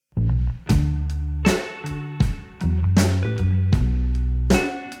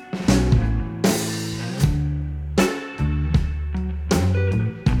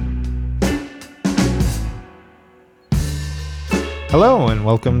Hello and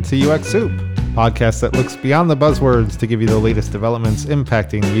welcome to UX Soup, a podcast that looks beyond the buzzwords to give you the latest developments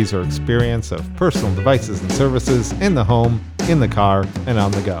impacting the user experience of personal devices and services in the home, in the car, and on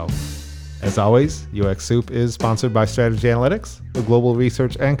the go. As always, UX Soup is sponsored by Strategy Analytics, a global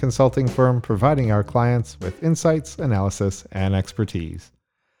research and consulting firm providing our clients with insights, analysis, and expertise.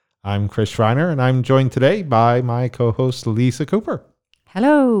 I'm Chris Schreiner, and I'm joined today by my co-host Lisa Cooper.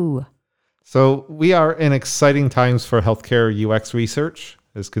 Hello. So we are in exciting times for healthcare UX research,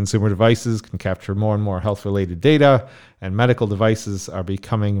 as consumer devices can capture more and more health-related data, and medical devices are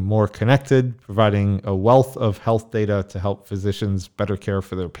becoming more connected, providing a wealth of health data to help physicians better care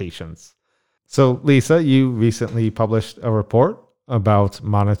for their patients. So Lisa, you recently published a report about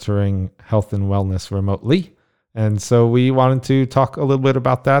monitoring health and wellness remotely. And so we wanted to talk a little bit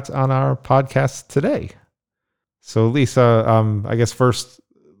about that on our podcast today. So Lisa, I guess first,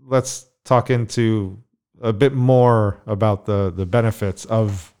 let's talk into a bit more about the benefits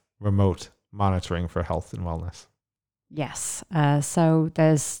of remote monitoring for health and wellness. Yes. So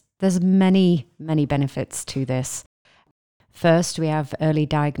there's many benefits to this. First, we have early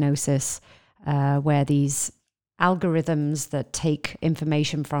diagnosis, where these algorithms that take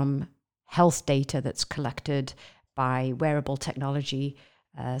information from health data that's collected by wearable technology,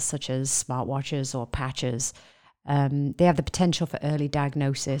 such as smartwatches or patches, they have the potential for early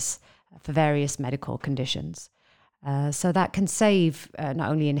diagnosis for various medical conditions. So that can save not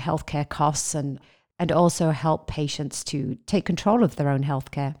only in healthcare costs and also help patients to take control of their own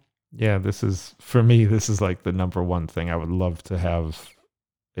healthcare. Yeah, this is like the number one thing. I would love to have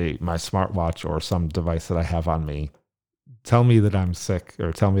my smartwatch or some device that I have on me tell me that I'm sick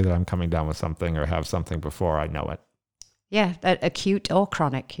or tell me that I'm coming down with something or have something before I know it. Yeah, acute or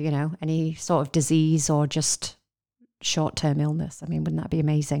chronic, any sort of disease or just short-term illness. I mean, wouldn't that be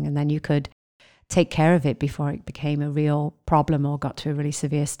amazing? And then you could take care of it before it became a real problem or got to a really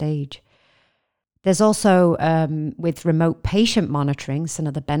severe stage. There's also, with remote patient monitoring, so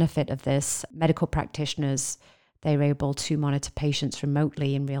another benefit of this, medical practitioners, they're able to monitor patients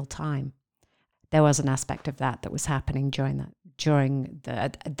remotely in real time. There was an aspect of that was happening during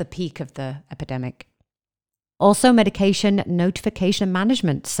the peak of the epidemic. Also, medication notification and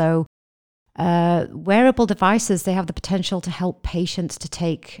management. So wearable devices, they have the potential to help patients to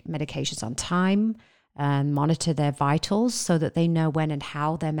take medications on time and monitor their vitals so that they know when and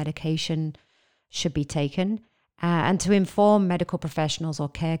how their medication should be taken, and to inform medical professionals or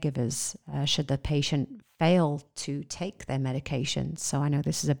caregivers should the patient fail to take their medication. So I know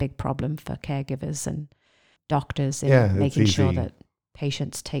this is a big problem for caregivers and doctors in making sure that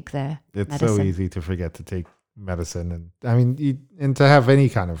patients take their medicine. It's so easy to forget to take medicine. And to have any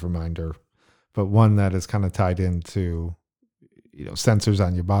kind of reminder, but one that is kind of tied into, sensors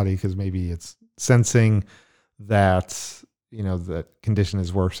on your body, because maybe it's sensing that, that condition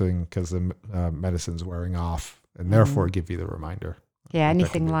is worsening because the medicine's wearing off, and therefore give you the reminder. Yeah,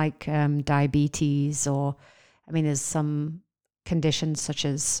 anything like diabetes there's some conditions such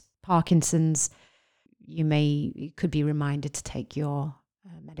as Parkinson's, you could be reminded to take your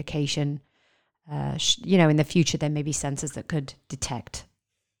medication. In the future, there may be sensors that could detect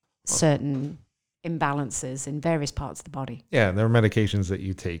certain imbalances in various parts of the body. Yeah, there are medications that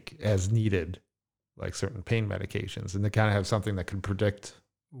you take as needed, like certain pain medications, and they kind of have something that can predict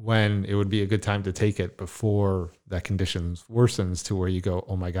when it would be a good time to take it before that condition worsens to where you go,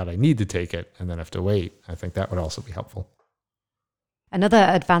 oh my God, I need to take it, and then have to wait. I think that would also be helpful. Another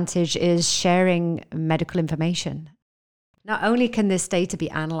advantage is sharing medical information. Not only can this data be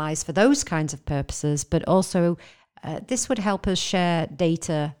analyzed for those kinds of purposes, but also this would help us share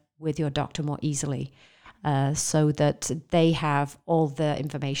data with your doctor more easily, so that they have all the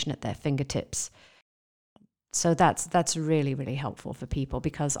information at their fingertips. So that's really, really helpful for people,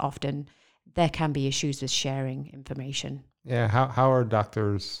 because often there can be issues with sharing information. Yeah, how are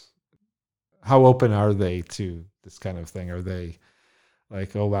doctors, how open are they to this kind of thing? Are they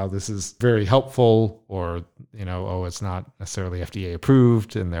like, oh, wow, this is very helpful, or, it's not necessarily FDA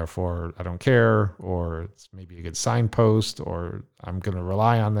approved and therefore I don't care, or it's maybe a good signpost, or I'm going to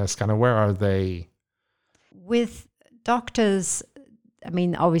rely on this? Kind of where are they? With doctors,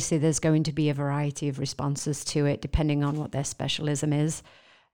 obviously there's going to be a variety of responses to it depending on what their specialism is.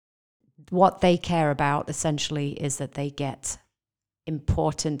 What they care about essentially is that they get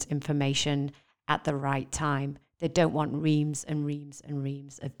important information at the right time. They don't want reams and reams and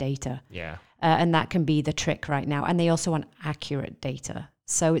reams of data. Yeah. And that can be the trick right now. And they also want accurate data.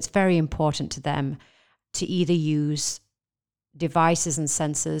 So it's very important to them to either use devices and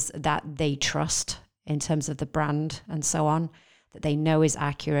sensors that they trust in terms of the brand and so on, that they know is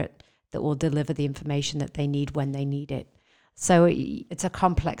accurate, that will deliver the information that they need when they need it. So it's a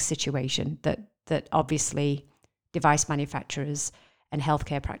complex situation that obviously device manufacturers and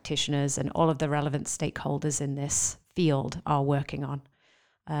healthcare practitioners and all of the relevant stakeholders in this field are working on.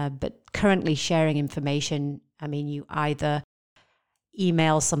 But currently sharing information, I mean, you either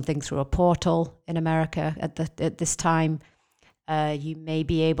email something through a portal in America at this time. You may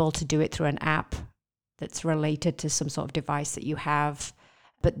be able to do it through an app that's related to some sort of device that you have.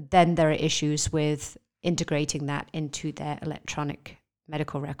 But then there are issues with integrating that into their electronic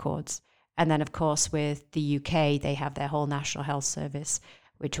medical records. And then, of course, with the UK, they have their whole National Health Service,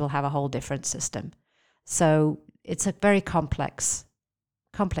 which will have a whole different system. So it's a very complex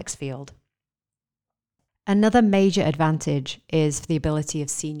field. Another major advantage is the ability of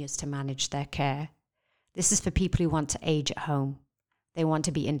seniors to manage their care. This is for people who want to age at home. They want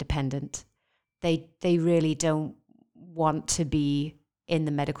to be independent. They really don't want to be in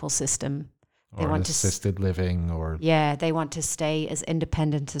the medical system. They want assisted living or... Yeah, they want to stay as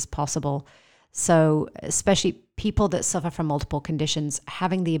independent as possible. So especially people that suffer from multiple conditions,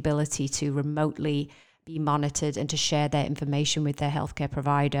 having the ability to remotely be monitored and to share their information with their healthcare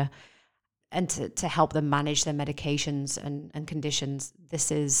provider and to help them manage their medications and conditions, this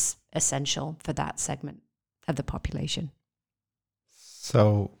is essential for that segment of the population.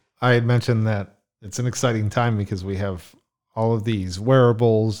 So I had mentioned that it's an exciting time because we have all of these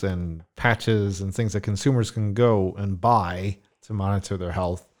wearables and patches and things that consumers can go and buy to monitor their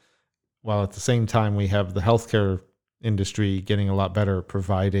health, while at the same time we have the healthcare industry getting a lot better at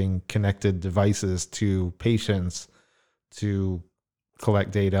providing connected devices to patients to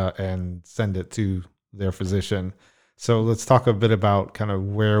collect data and send it to their physician. So let's talk a bit about kind of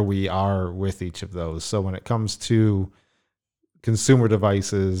where we are with each of those. So when it comes to consumer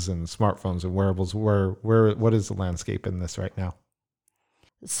devices and smartphones and wearables, what is the landscape in this right now?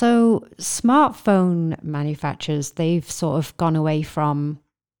 So smartphone manufacturers, they've sort of gone away from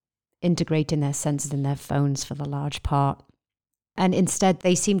integrating their sensors in their phones for the large part. And instead,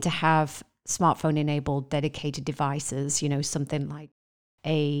 they seem to have smartphone-enabled dedicated devices, something like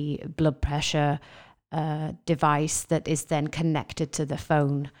a blood pressure device that is then connected to the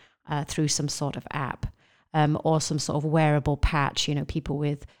phone through some sort of app. Or some sort of wearable patch. People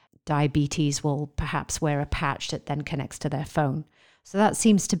with diabetes will perhaps wear a patch that then connects to their phone. So that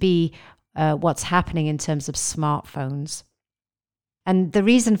seems to be what's happening in terms of smartphones. And the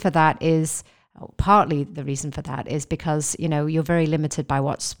reason for that is, partly the reason for that is because, you're very limited by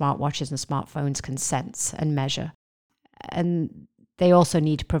what smartwatches and smartphones can sense and measure. And they also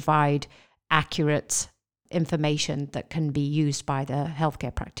need to provide accurate information that can be used by the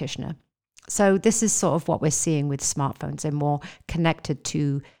healthcare practitioner. So this is sort of what we're seeing with smartphones. They're more connected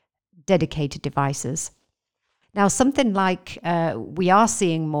to dedicated devices. Now, something like we are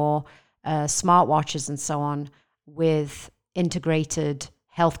seeing more smartwatches and so on with integrated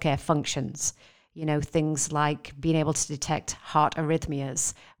healthcare functions, things like being able to detect heart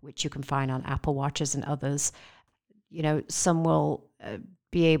arrhythmias, which you can find on Apple Watches and others. Some will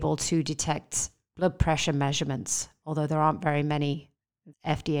be able to detect blood pressure measurements, although there aren't very many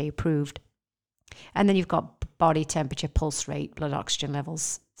FDA approved. And then you've got body temperature, pulse rate, blood oxygen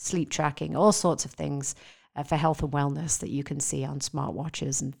levels, sleep tracking, all sorts of things for health and wellness that you can see on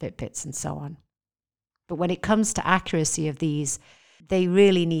smartwatches and Fitbits and so on. But when it comes to accuracy of these, they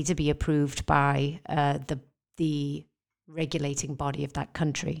really need to be approved by the regulating body of that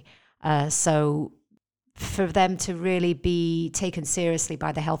country. So for them to really be taken seriously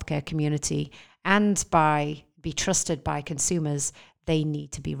by the healthcare community and be trusted by consumers, they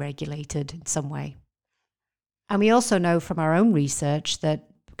need to be regulated in some way. And we also know from our own research that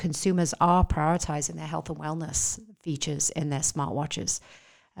consumers are prioritizing their health and wellness features in their smartwatches.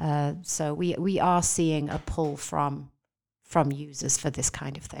 So we are seeing a pull from users for this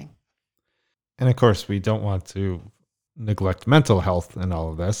kind of thing. And of course, we don't want to neglect mental health in all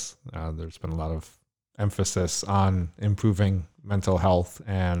of this. There's been a lot of emphasis on improving mental health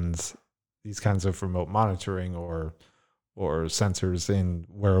and these kinds of remote monitoring or sensors in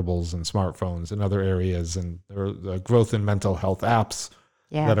wearables and smartphones and other areas, and the growth in mental health apps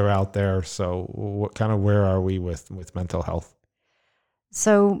that are out there. So where are we with mental health?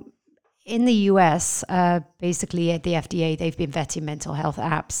 So in the US, basically at the FDA, they've been vetting mental health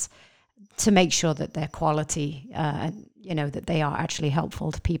apps to make sure that they're quality and, that they are actually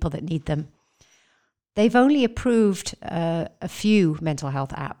helpful to people that need them. They've only approved a few mental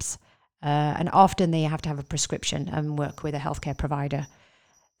health apps. And often they have to have a prescription and work with a healthcare provider.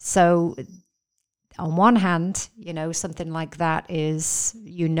 So on one hand, something like that is,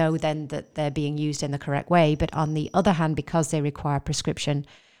 then that they're being used in the correct way. But on the other hand, because they require prescription,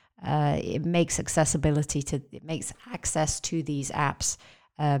 it makes it makes access to these apps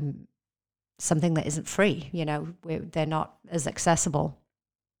something that isn't free. They're not as accessible.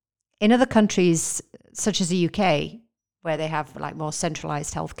 In other countries, such as the UK, where they have like more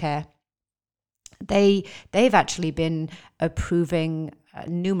centralized healthcare, they've actually been approving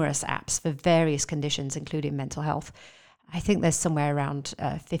numerous apps for various conditions, including mental health. I think there's somewhere around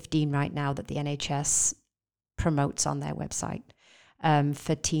 15 right now that the NHS promotes on their website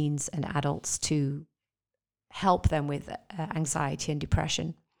for teens and adults to help them with anxiety and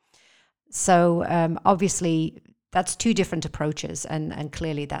depression. So obviously, that's two different approaches, and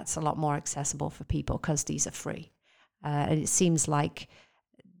clearly that's a lot more accessible for people because these are free. And it seems like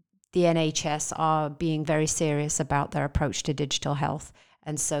the NHS are being very serious about their approach to digital health,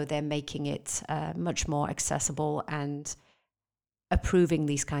 and so they're making it much more accessible and approving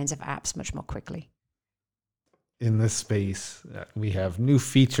these kinds of apps much more quickly. In this space, we have new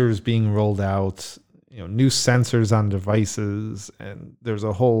features being rolled out, new sensors on devices, and there's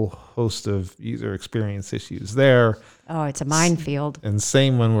a whole host of user experience issues there. Oh, it's a minefield. And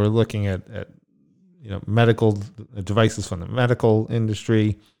same when we're looking at medical devices from the medical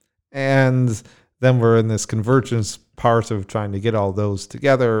industry. And then we're in this convergence part of trying to get all those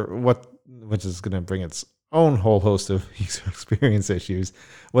together, which is going to bring its own whole host of user experience issues.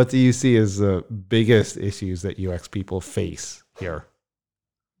 What do you see as the biggest issues that UX people face here?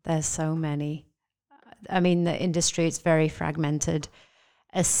 There's so many. I mean, the industry is very fragmented,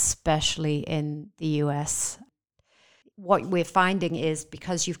 especially in the US. What we're finding is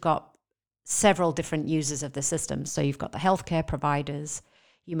because you've got several different users of the system, so you've got the healthcare providers,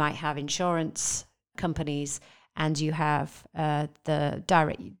 you might have insurance companies, and you have the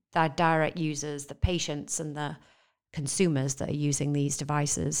direct users, the patients and the consumers that are using these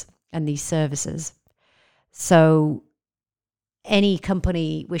devices and these services. So any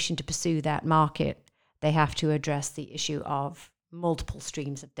company wishing to pursue that market, they have to address the issue of multiple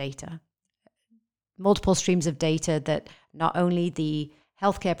streams of data. Multiple streams of data that not only the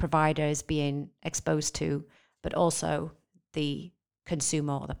healthcare provider is being exposed to, but also the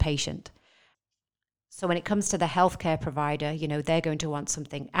consumer or the patient. So when it comes to the healthcare provider, they're going to want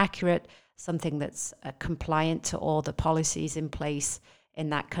something accurate, something that's compliant to all the policies in place in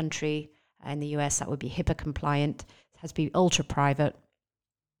that country. In the US, that would be HIPAA compliant. It has to be ultra private.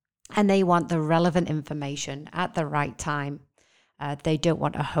 And they want the relevant information at the right time. They don't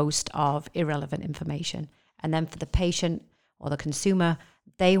want a host of irrelevant information. And then for the patient or the consumer,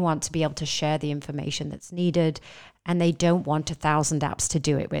 they want to be able to share the information that's needed, and they don't want 1,000 apps to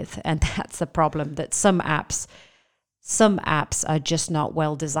do it with. And that's the problem, that some apps are just not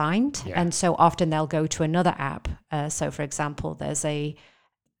well designed. Yeah. And so often they'll go to another app. So for example, there's an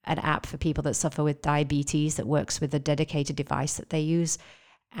app for people that suffer with diabetes that works with a dedicated device that they use.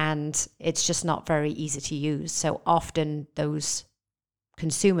 And it's just not very easy to use. So often those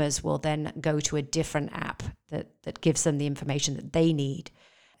consumers will then go to a different app that gives them the information that they need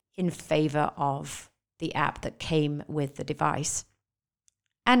in favor of the app that came with the device.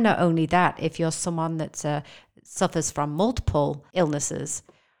 And not only that, if you're someone that suffers from multiple illnesses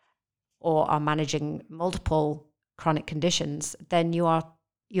or are managing multiple chronic conditions, then you are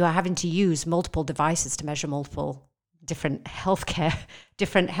having to use multiple devices to measure multiple different health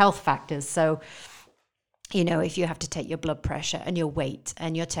factors. So, if you have to take your blood pressure and your weight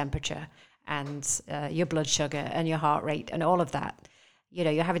and your temperature and your blood sugar and your heart rate and all of that,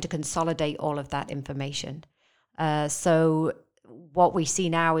 you're having to consolidate all of that information. So what we see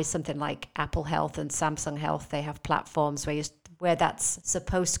now is something like Apple Health and Samsung Health. They have platforms where that's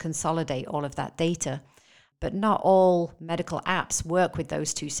supposed to consolidate all of that data, but not all medical apps work with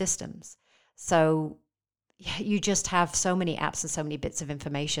those two systems. So you just have so many apps and so many bits of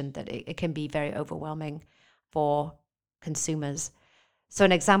information that it can be very overwhelming for consumers. So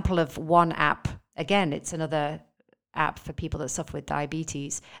an example of one app, again, it's another app for people that suffer with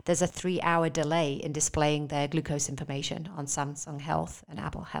diabetes. There's a 3-hour delay in displaying their glucose information on Samsung Health and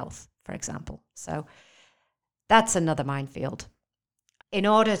Apple Health, for example. So that's another minefield. In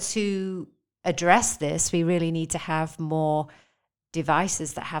order to address this, we really need to have more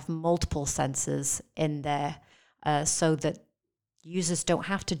devices that have multiple sensors in there so that users don't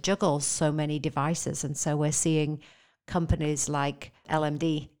have to juggle so many devices. And so we're seeing companies like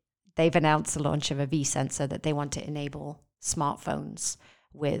LMD, they've announced the launch of a V-sensor that they want to enable smartphones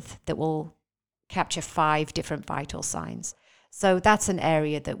with that will capture 5 different vital signs. So that's an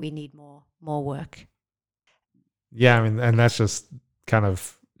area that we need more work. Yeah, I mean, and that's just kind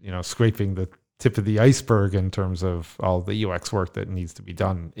of, scraping the tip of the iceberg in terms of all the UX work that needs to be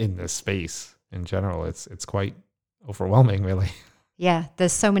done in this space in general. It's quite overwhelming, really. Yeah,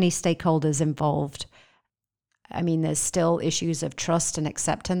 there's so many stakeholders involved. I mean, there's still issues of trust and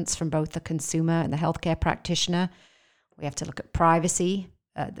acceptance from both the consumer and the healthcare practitioner. We have to look at privacy.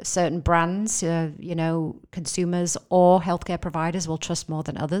 Certain brands, consumers or healthcare providers will trust more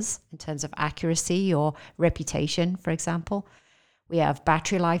than others in terms of accuracy or reputation, for example. We have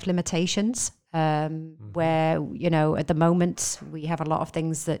battery life limitations, where, at the moment we have a lot of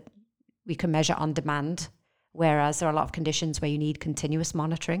things that we can measure on demand, whereas there are a lot of conditions where you need continuous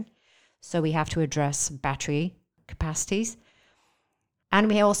monitoring. So we have to address battery capacities. And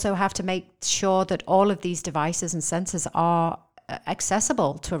we also have to make sure that all of these devices and sensors are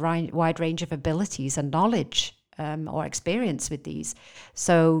accessible to a wide range of abilities and knowledge or experience with these.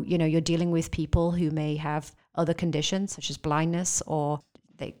 So, you're dealing with people who may have other conditions such as blindness or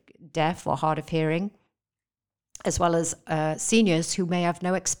deaf or hard of hearing, as well as seniors who may have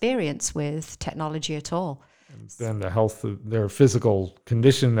no experience with technology at all. And then the health of their physical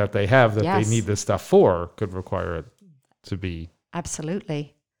condition that they have that they need this stuff for could require it to be.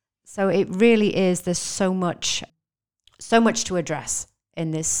 Absolutely. So it really is, there's so much to address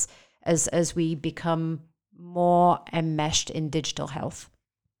in this as we become more enmeshed in digital health.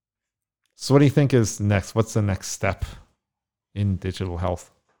 So what do you think is next? What's the next step in digital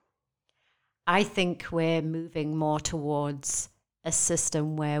health? I think we're moving more towards a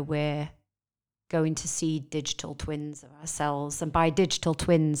system where we're going to see digital twins of ourselves. And by digital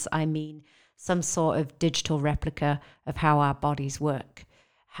twins, I mean some sort of digital replica of how our bodies work,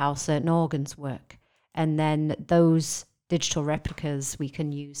 how certain organs work. And then those digital replicas we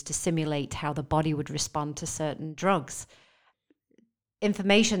can use to simulate how the body would respond to certain drugs.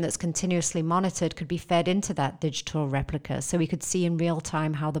 Information that's continuously monitored could be fed into that digital replica, so we could see in real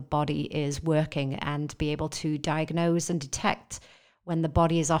time how the body is working and be able to diagnose and detect when the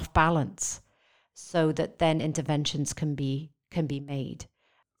body is off balance, so that then interventions can be made.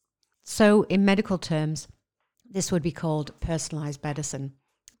 So in medical terms, this would be called personalized medicine.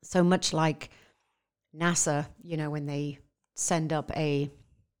 So much like NASA, when they send up a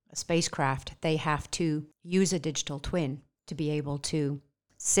spacecraft, they have to use a digital twin to be able to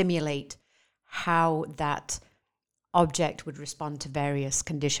simulate how that object would respond to various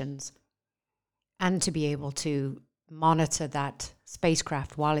conditions and to be able to monitor that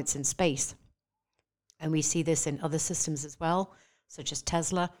spacecraft while it's in space. And we see this in other systems as well, such as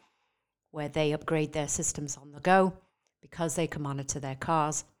Tesla, where they upgrade their systems on the go because they can monitor their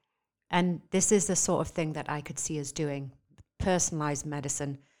cars. And this is the sort of thing that I could see us doing, personalized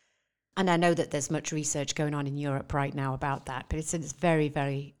medicine. And I know that there's much research going on in Europe right now about that, but it's in its very,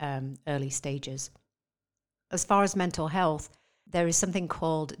 very early stages. As far as mental health, there is something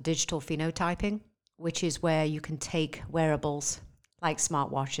called digital phenotyping, which is where you can take wearables like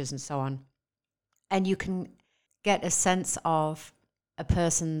smartwatches and so on, and you can get a sense of a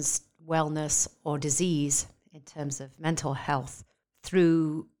person's wellness or disease in terms of mental health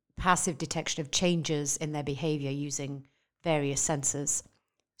through passive detection of changes in their behavior using various sensors.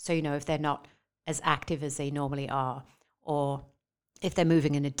 So, if they're not as active as they normally are, or if they're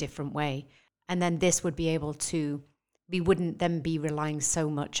moving in a different way. And then this would be able to, we wouldn't then be relying so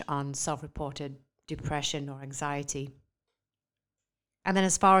much on self-reported depression or anxiety. And then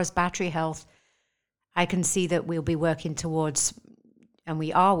as far as battery health, I can see that we'll be working towards, and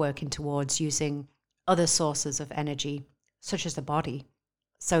we are working towards, using other sources of energy, such as the body,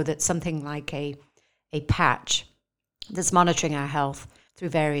 so that something like a patch that's monitoring our health through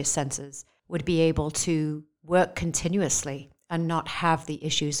various sensors would be able to work continuously and not have the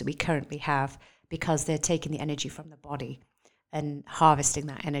issues that we currently have because they're taking the energy from the body and harvesting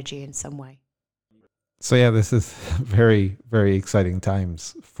that energy in some way. So yeah, this is very, very exciting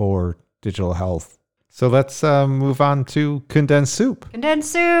times for digital health. So let's move on to condensed soup.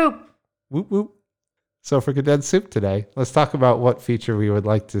 Condensed soup! Whoop, whoop. So for condensed soup today, let's talk about what feature we would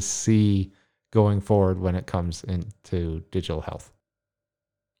like to see going forward when it comes into digital health.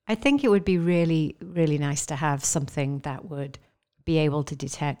 I think it would be really, really nice to have something that would be able to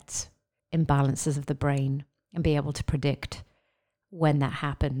detect imbalances of the brain and be able to predict when that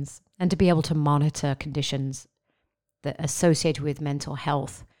happens, and to be able to monitor conditions that are associated with mental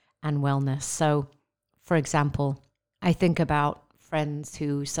health and wellness. So, for example, I think about friends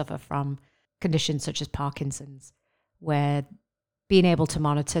who suffer from conditions such as Parkinson's, where being able to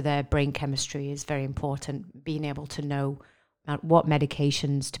monitor their brain chemistry is very important, being able to know what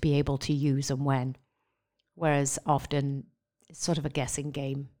medications to be able to use and when, whereas often it's sort of a guessing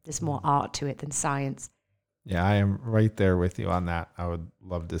game. There's more art to it than science. Yeah, I am right there with you on that. I would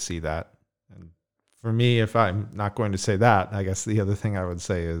love to see that. And for me, if I'm not going to say that, I guess the other thing I would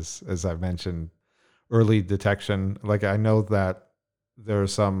say is, as I've mentioned, early detection. Like I know that there are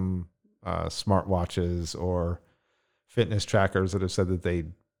some smartwatches or fitness trackers that have said that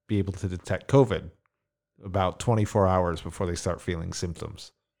they'd be able to detect COVID about 24 hours before they start feeling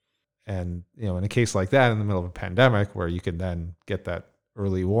symptoms. And, in a case like that, in the middle of a pandemic, where you can then get that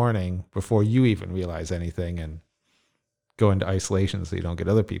early warning before you even realize anything and go into isolation so you don't get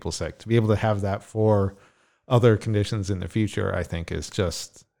other people sick, to be able to have that for other conditions in the future, I think it's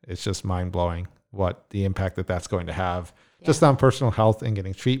just mind blowing what the impact that's going to have just on personal health and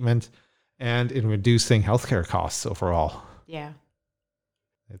getting treatment and in reducing healthcare costs overall. Yeah.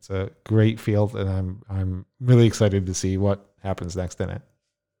 It's a great field, and I'm really excited to see what happens next in it.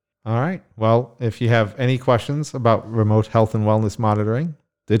 All right. Well, if you have any questions about remote health and wellness monitoring,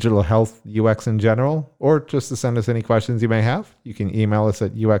 digital health, UX in general, or just to send us any questions you may have, you can email us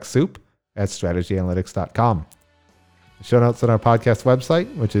at uxsoup@strategyanalytics.com. The show notes on our podcast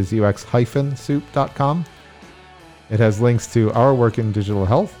website, which is ux-soup.com. It has links to our work in digital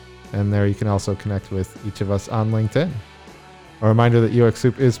health, and there you can also connect with each of us on LinkedIn. A reminder that UX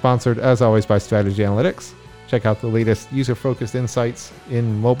Soup is sponsored, as always, by Strategy Analytics. Check out the latest user-focused insights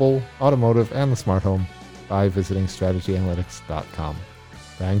in mobile, automotive, and the smart home by visiting strategyanalytics.com.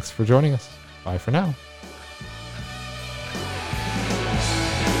 Thanks for joining us. Bye for now.